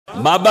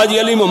بابا جی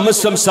علی محمد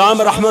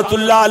صمصام رحمت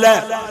اللہ علیہ،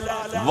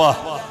 واہ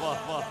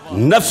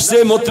نفس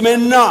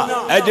مطمئنہ،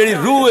 اے جڑی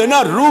روح ہے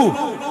نا،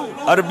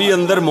 روح عربی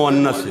اندر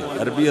مؤنث ہے،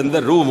 عربی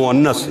اندر روح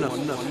مؤنث ہے،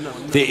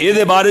 تے اے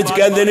دے بارے چ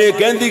کہندے نے،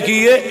 کہندی کی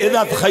ہے اے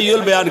دا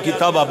تخیل بیان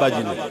کیتا بابا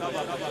جی نے،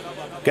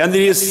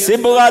 کہندی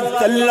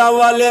سبغۃ اللہ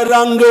والے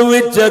رنگ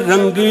وچ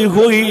رنگی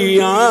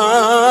ہوئیاں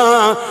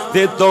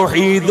تے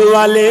توحید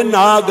والے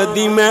ناگ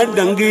دی میں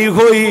ڈنگی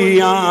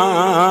ہوئیاں،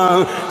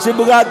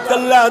 سبغۃ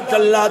اللہ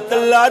تلا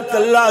تلا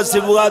تلا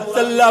سبغۃ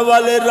اللہ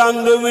والے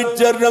رنگ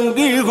وچ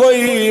رنگی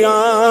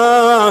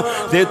ہوئیاں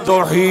تے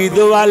توحید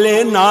والے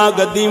ناگ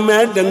دی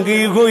میں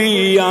ڈنگی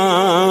ہوئیاں،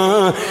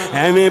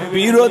 ایویں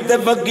پیرو تے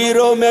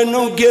فقیرو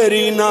مینوں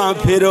گھیری نہ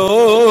پھرو،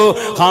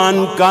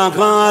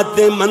 خانقاہاں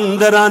تے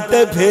مندراں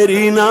تے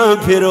پھیری نہ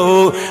پھرو،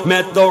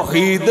 میں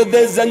توحید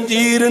دے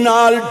زنجیر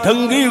نال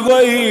ڈھنگی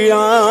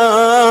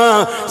ہوئیاں،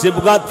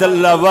 سبغۃ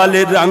اللہ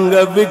والے رنگ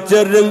وچ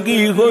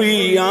رنگی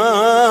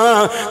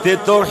ہوئیاں تے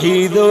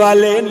توحید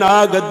والے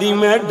ناگ دی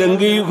میں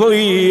ڈنگی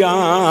ہوئیاں،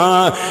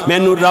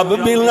 مینوں رب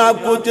بنا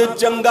کچھ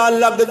چنگا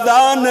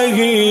لگدا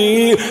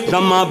نہیں،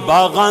 تما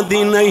باغاں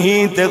دی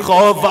نہیں تے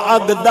خوف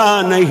اگدا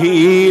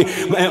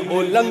نہیں، میں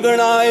او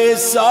لنگنا اے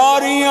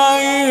ساریاں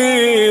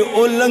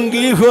او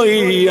لنگی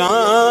ہوئیاں،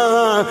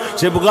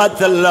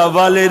 سبغۃ اللہ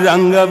والے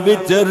رنگ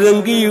وچ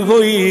رنگی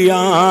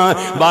ہوئیاں،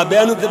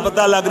 بابیاں نوں تے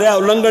پتہ لگ رہا ہے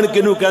اولنگن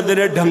کنوں کہندے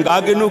نے، ڈھنگا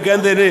کنوں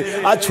کہندے نے،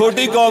 آ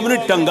چھوٹی قوم نے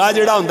ٹنگا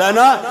جڑا ہوندا ہے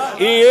نا،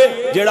 اے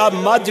جڑا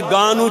مجھ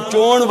گاں نوں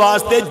چون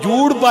واسطے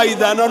جوڑ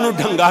پائیدا ہے نا، انہوں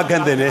ڈھنگا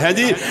کہندے نے، ہے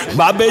جی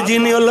بابے جی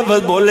نے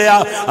لفظ بولیا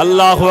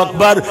اللہ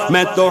اکبر،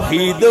 میں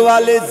توحید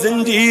والے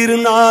زنجیر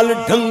نال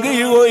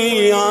ڈھنگی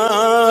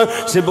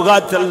ہوئیاں،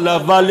 سبغۃ اللہ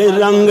والے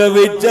رنگ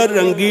وچ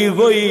رنگی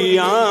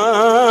ہوئیاں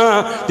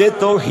تے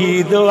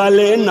توحید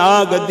والے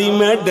ناگ دی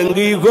میں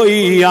ڈنگی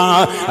ہوئیاں،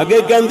 اگے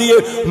کہندی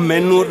ہے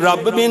مینوں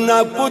رب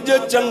بنا کچھ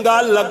چنگا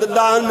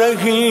لگدا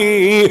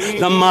نہیں،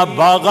 تما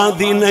باغاں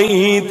دی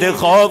نہیں تے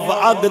خوف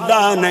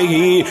اگدا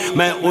نہیں،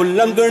 میں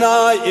اولنگنا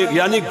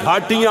یعنی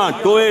گھاٹیاں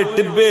ٹوئے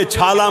ٹبے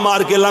چھالا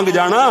مار کے لنگ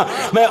جانا،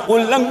 میں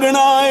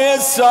اولنگنا اے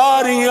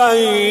ساریاں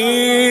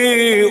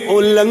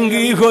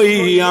اولنگی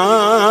ہوئیاں،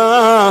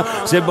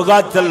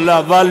 سبغۃ اللہ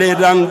والے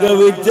رنگ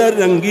وچ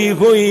رنگی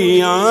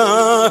ہوئیاں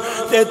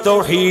تے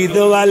توحید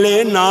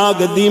والے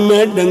ناگ دی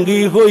میں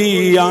ڈنگی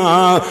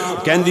ہوئیاں،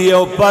 کہندی ہے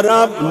او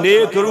پراں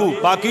نیک روح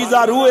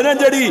پاکیزہ روح ہے نا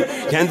جڑی،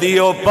 کہندی ہے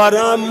او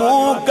پراں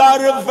منہ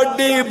کر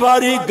وڈی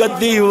بھاری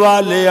گدی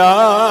والیا،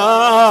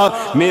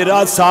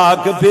 میرا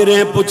ساک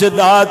پھریں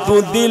پچھدا تو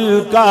دل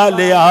کا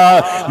لیا،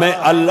 میں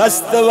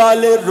الست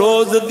والے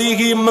روز دی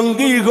ہی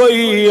منگی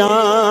ہوئیاں،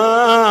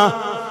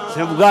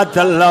 سبغۃ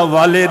اللہ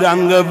والے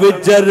رنگ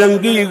وچ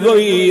رنگی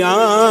ہوئیاں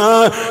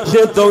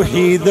تے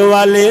توحید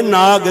والے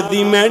ناگ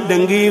دی میں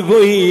ڈنگی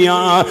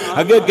ہوئیاں،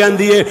 اگے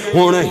کہندی ہے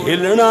ہن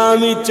ہلنا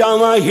وی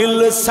چاواں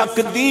ہل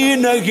سکدی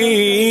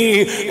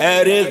نہیں،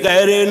 ایرے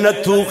غیرے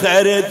نتھو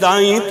خیرے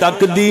تائیں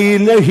تکدی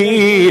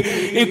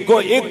نہیں، اکو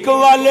ایک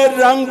والے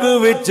رنگ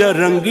وچ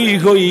رنگی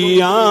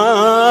ہوئیاں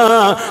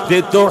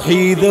تے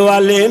توحید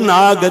والے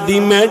ناگ دی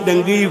میں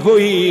ڈنگی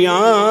ہوئیاں،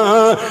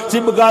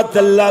 سبغۃ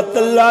اللہ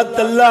تلا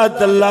تلا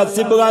تلا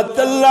سبغۃ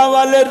اللہ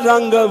والے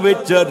رنگ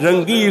وچ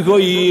رنگی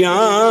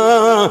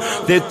ہوئیاں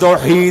تے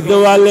توحید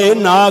والے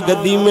ناگ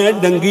دی میں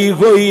ڈنگی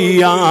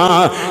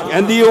ہوئیاں،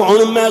 کہندی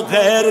ہن میں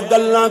غیر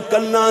گلاں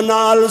کنا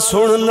نال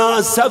سن نہ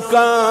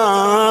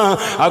سکاں،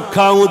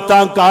 اکھاں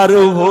تاں کر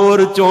ہور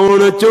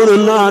چون چن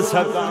نہ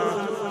سکاں،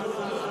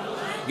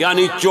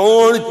 یعنی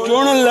چون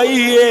چن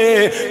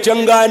لئیے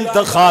چنگا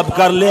انتخاب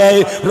کر لے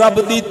رب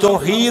دی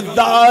توحید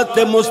دا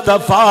تے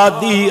مصطفیٰ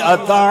دی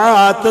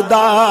اطاعت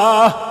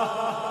دا،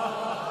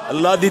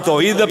 اللہ دی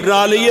توحید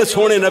اپنا لئیے،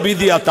 سونے نبی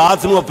دی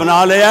اطاعت نو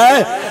اپنا لیا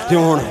ہے، تے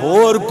ہن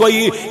اور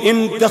کوئی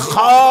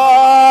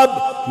انتخاب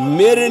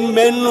میرے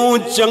مینوں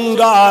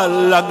چنگا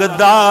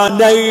لگدا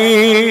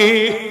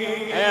نہیں،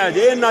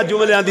 جے نہ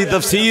جملیاں دی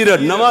تفسیر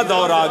نواں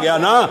دور آ گیا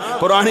نا،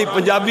 پرانی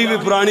پنجابی بھی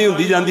پرانی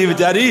ہوندی جاندی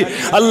بیچاری،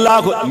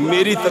 اللہ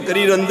میری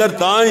تقریر اندر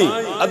تائیں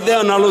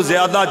ادھیاں نالوں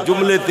زیادہ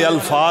جملے تے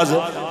الفاظ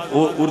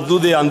وہ اردو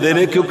دے آندے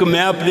نے، کیونکہ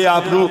میں اپنے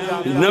آپ نو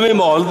نویں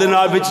ماحول دے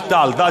نال وچ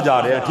ڈالتا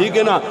جا رہا، ٹھیک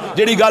ہے نا،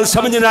 جڑی گل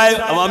سمجھنا ہے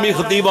عوامی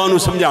خطیباں نو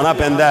سمجھانا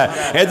پیندا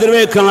ہے، ادھر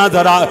ویکھنا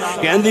ذرا،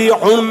 کہندی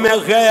ہن میں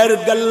غیر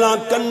گلاں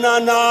کنا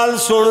نال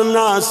سن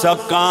نہ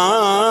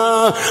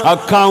سکاں،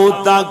 اکھاں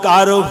اُتاں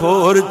کر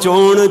ہور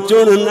چون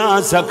چن نہ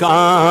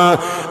سکاں،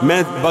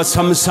 میں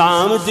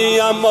صمصام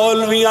جیاں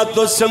مولویاں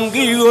تو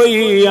سنگی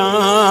ہوئیاں،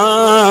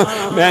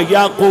 میں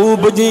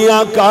یعقوب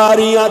جیاں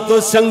قاریاں تو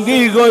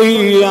سنگی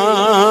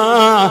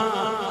ہوئیاں،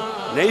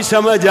 نہیں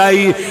سمجھ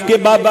آئی کہ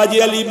بابا جی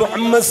علی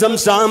محمد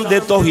صمصام دے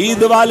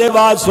توحید والے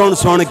بات سن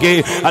سن کے،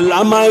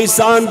 علامہ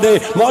احسان دے،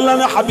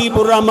 مولانا حبیب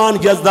الرحمن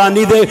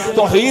جزدانی دے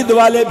توحید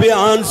والے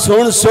بیان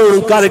سن سن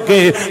کر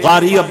کے،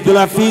 قاری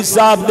عبدالحفیظ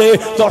صاحب دے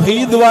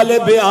توحید والے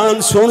بیان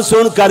سن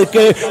سن کر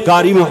کے،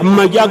 قاری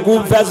محمد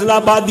یعقوب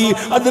فیصلابادی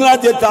ادنا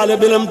دے طالب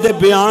علم دے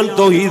بیان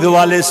توحید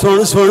والے سن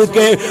سن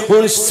کے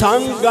ان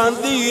سنگ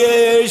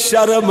آندیے،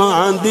 شرم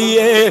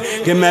آندیے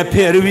کہ میں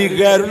پھر بھی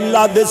غیر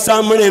اللہ دے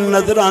سامنے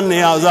نظرانے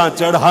آزاں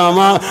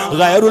چڑھاواں،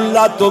 غیر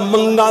اللہ تو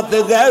منگا تے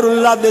غیر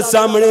اللہ دے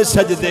سامنے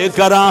سجدے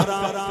کراں۔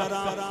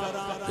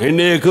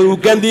 ایک روح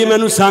کہندی میں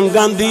نو سنگ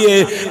آندیے،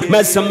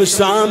 میں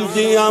صمصام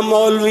جیاں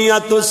مولویاں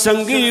تو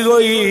سنگی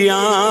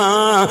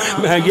ہوئیاں،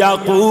 میں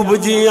یعقوب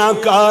جیاں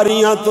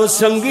قاریاں تو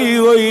سنگی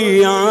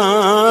ہوئیاں،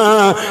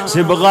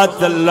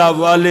 سبغۃ اللہ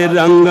والے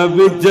رنگ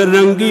وچ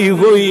رنگی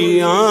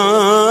ہوئیاں،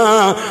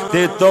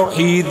 تے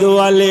توحید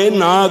والے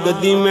ناگ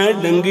دی میں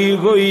ڈنگی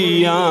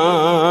ہوئیاں،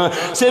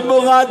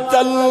 سبغۃ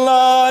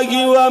اللہ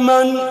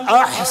ومن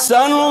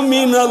احسن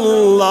من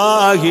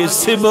اللہ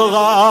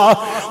سبغا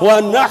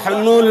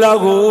ونحن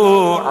له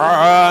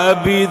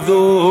عابدون۔